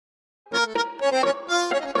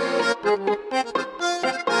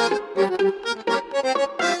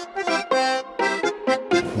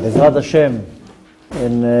Bezrat Hashem,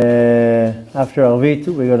 and after Arvit,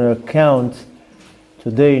 we're going to count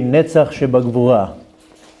today Netzach Shebagvura.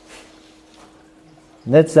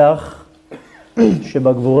 Netzach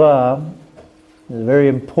Shebagvura is a very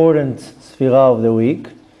important sphira of the week.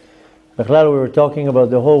 Bechlal, we were talking about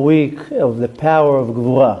the whole week of the power of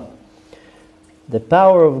Gvura. The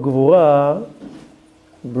power of Gvura,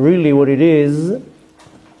 really what it is,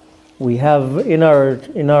 we have in our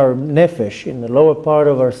nefesh, in the lower part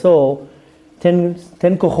of our soul, 10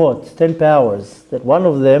 kochot, 10 powers. That one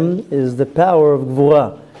of them is the power of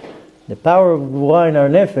Gvura. The power of Gvura in our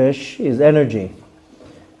nefesh is energy.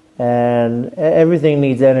 And everything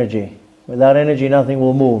needs energy. Without energy, nothing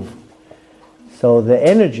will move. So the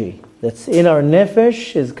energy that's in our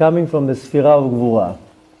nefesh is coming from the sphira of Gvura.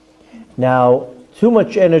 Now, too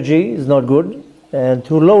much energy is not good, and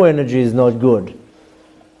too low energy is not good.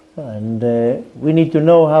 And we need to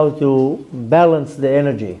know how to balance the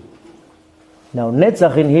energy. Now,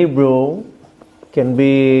 Netzach in Hebrew can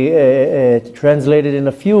be translated in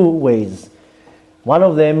a few ways. One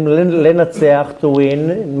of them, lenatzeach, to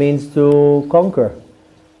win, means to conquer,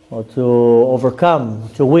 or to overcome,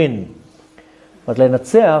 to win. But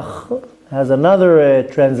lenatzeach has another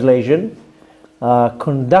translation,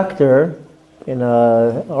 conductor in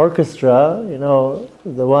an orchestra, you know,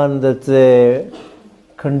 the one that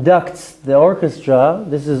conducts the orchestra.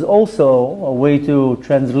 This is also a way to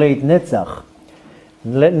translate Netzach.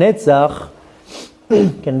 Netzach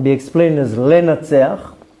can be explained as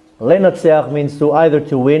lenatzeach. Lenatzeach means to either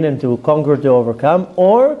to win and to conquer, to overcome,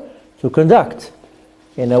 or to conduct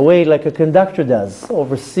in a way like a conductor does,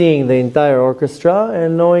 overseeing the entire orchestra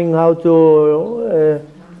and knowing how to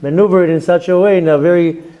maneuver it in such a way, in a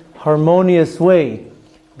very harmonious way,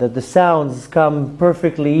 that the sounds come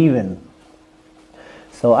perfectly even.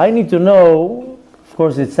 So I need to know, of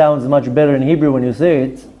course it sounds much better in Hebrew when you say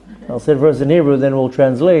it. I'll say it first in Hebrew, then we'll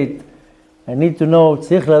translate. I need to know,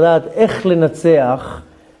 tzich ladat ech lenatzeach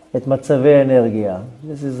et matzavei energia.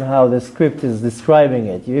 This is how the script is describing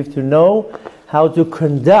it. You have to know how to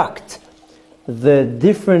conduct the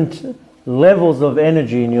different levels of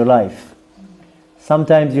energy in your life.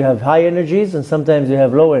 Sometimes you have high energies and sometimes you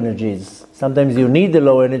have low energies. Sometimes you need the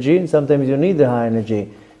low energy and sometimes you need the high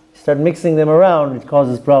energy. Start mixing them around, it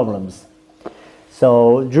causes problems.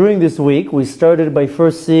 So during this week, we started by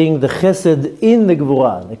first seeing the chesed in the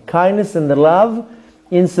gvura, the kindness and the love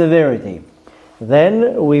in severity.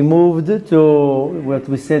 Then we moved to what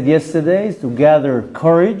we said yesterday, is to gather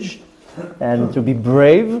courage and to be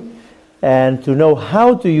brave and to know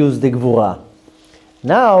how to use the gvura.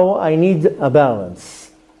 Now I need a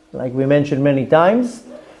balance. Like we mentioned many times,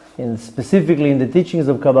 and specifically in the teachings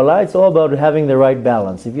of Kabbalah, it's all about having the right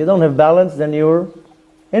balance. If you don't have balance, then you're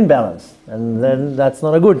imbalanced, and then that's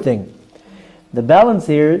not a good thing. The balance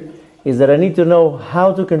here is that I need to know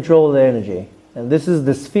how to control the energy, and this is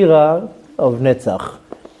the sphira of Netzach.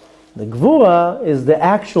 The Gvura is the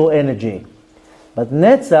actual energy, but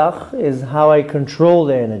Netzach is how I control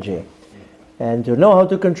the energy. And to know how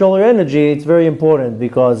to control your energy, it's very important,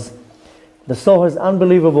 because the soul has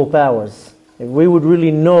unbelievable powers. If we would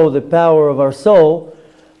really know the power of our soul,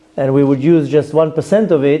 and we would use just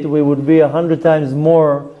 1% of it, we would be 100 times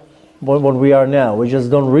more than what we are now. We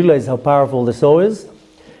just don't realize how powerful the soul is.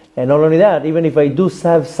 And not only that, even if I do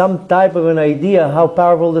have some type of an idea how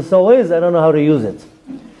powerful the soul is, I don't know how to use it.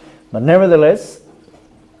 But nevertheless,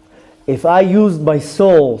 if I use my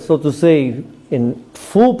soul, so to say, in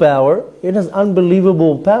full power, it has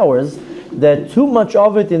unbelievable powers that too much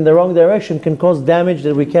of it in the wrong direction can cause damage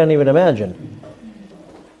that we can't even imagine.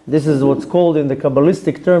 This is what's called in the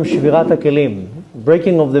Kabbalistic term shvirat hakelim,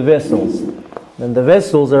 breaking of the vessels. And the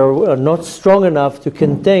vessels are not strong enough to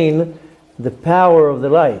contain the power of the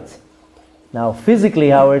light. Now physically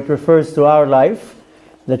how it refers to our life,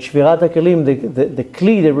 that shvirat hakelim, the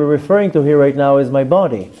kli that we're referring to here right now is my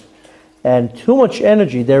body. And too much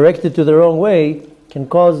energy directed to the wrong way can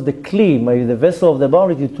cause the kli, the vessel of the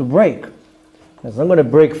body, to break. It's not going to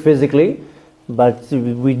break physically, but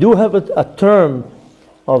we do have a term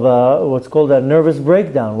of what's called a nervous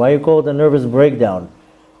breakdown. Why you call it a nervous breakdown?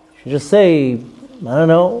 You should just say, I don't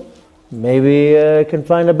know, maybe I can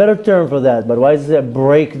find a better term for that. But why is it a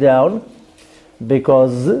breakdown?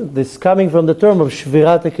 Because this coming from the term of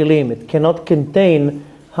shvirat hakelim. It cannot contain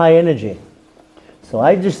high energy. So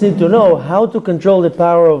I just need to know how to control the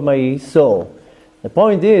power of my soul. The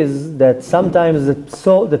point is that sometimes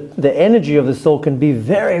the energy of the soul can be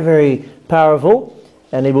very, very powerful,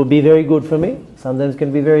 and it will be very good for me. Sometimes it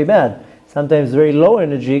can be very bad. Sometimes very low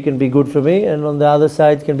energy can be good for me, and on the other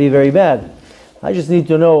side can be very bad. I just need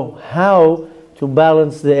to know how to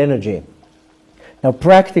balance the energy. Now,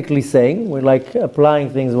 practically saying, we're like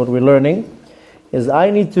applying things, what we're learning, is I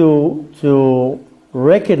need to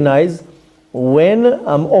recognize when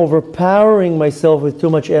I'm overpowering myself with too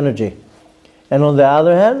much energy. And on the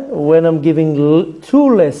other hand, when I'm giving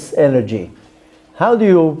too less energy. How do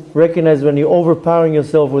you recognize when you're overpowering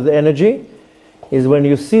yourself with energy? Is when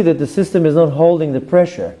you see that the system is not holding the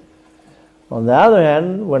pressure. On the other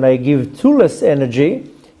hand, when I give too less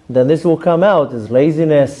energy, then this will come out as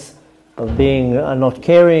laziness, of being not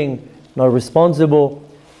caring, not responsible.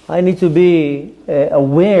 I need to be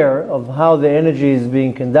aware of how the energy is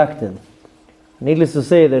being conducted. Needless to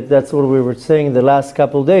say that that's what we were saying the last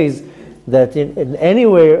couple days, that in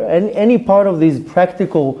any part of these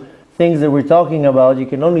practical things that we're talking about, you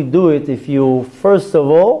can only do it if you, first of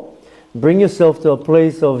all, bring yourself to a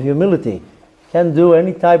place of humility. You can't do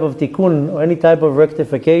any type of tikkun or any type of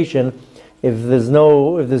rectification if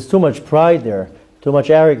there's too much pride there, too much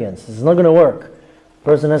arrogance. It's not going to work. A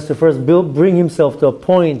person has to first bring himself to a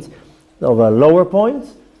point of a lower point.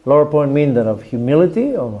 Lower point means that of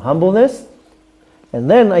humility, of humbleness,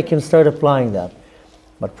 and then I can start applying that.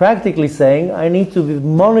 But practically saying, I need to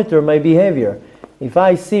monitor my behavior. If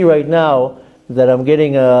I see right now that I'm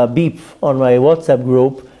getting a beep on my WhatsApp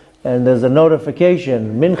group and there's a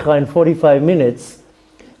notification, Mincha in 45 minutes,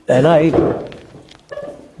 and I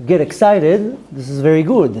get excited, this is very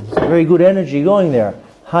good. It's very good energy going there.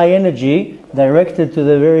 High energy directed to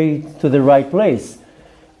the right place.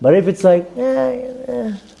 But if it's like,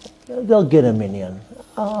 they'll get a minyan.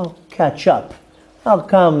 I'll catch up. I'll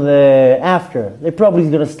come after. They're probably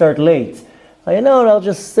going to start late. You know, I'll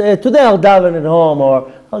just, today I'll daven at home,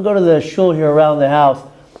 or I'll go to the shul here around the house.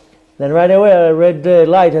 Then right away a red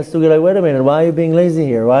light has to be like, wait a minute, why are you being lazy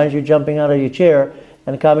here? Why aren't you jumping out of your chair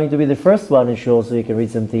and coming to be the first one in shul so you can read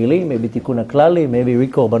some Tehillim, maybe Tikkun HaKlali, maybe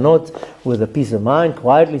read Korbanot with a peace of mind,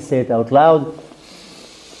 quietly say it out loud.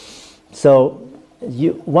 So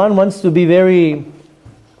one wants to be very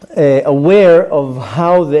aware of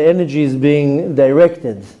how the energy is being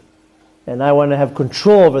directed. And I want to have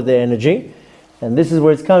control over the energy. And this is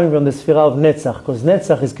where it's coming from, the Sphira of Netzach, because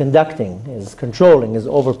Netzach is conducting, is controlling, is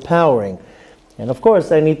overpowering. And of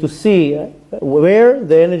course, I need to see where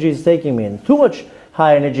the energy is taking me in. Too much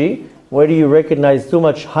high energy, where do you recognize too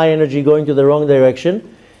much high energy going to the wrong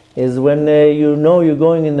direction? Is when you know you're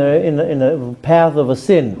going in a path of a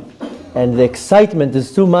sin, and the excitement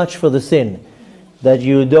is too much for the sin, that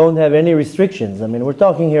you don't have any restrictions. I mean, we're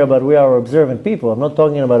talking here about we are observant people. I'm not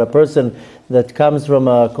talking about a person that comes from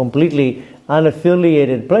a completely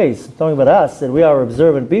unaffiliated place. I'm talking about us, that we are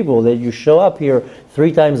observant people, that you show up here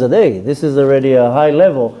 3 times a day. This is already a high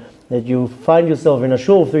level, that you find yourself in a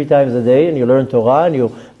shul 3 times a day, and you learn Torah, and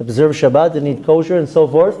you observe Shabbat, and eat kosher, and so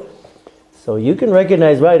forth. So you can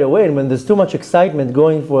recognize right away when there's too much excitement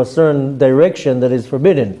going for a certain direction that is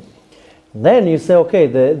forbidden. And then you say, okay,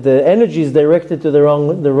 the energy is directed to the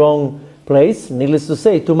wrong place. Needless to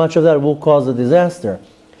say, too much of that will cause a disaster.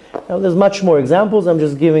 Now, there's much more examples. I'm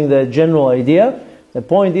just giving the general idea. The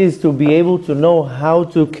point is to be able to know how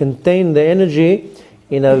to contain the energy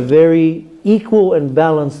in a very equal and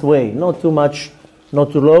balanced way. Not too much,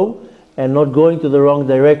 not too low, and not going to the wrong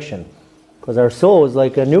direction. Because our soul is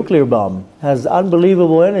like a nuclear bomb, has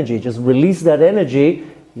unbelievable energy. Just release that energy.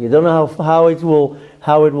 You don't know how it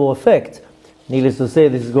will affect. Needless to say,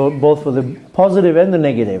 this is both for the positive and the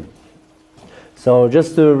negative. So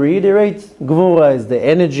just to reiterate, Gvura is the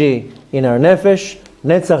energy in our nefesh.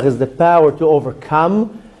 Netzach is the power to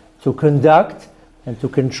overcome, to conduct, and to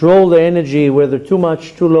control the energy, whether too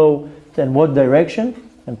much, too low, and what direction.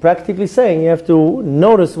 And practically saying, you have to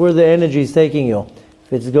notice where the energy is taking you.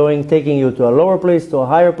 If it's taking you to a lower place, to a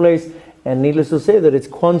higher place, and needless to say that it's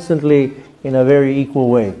constantly in a very equal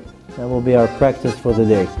way. That will be our practice for the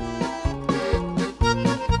day.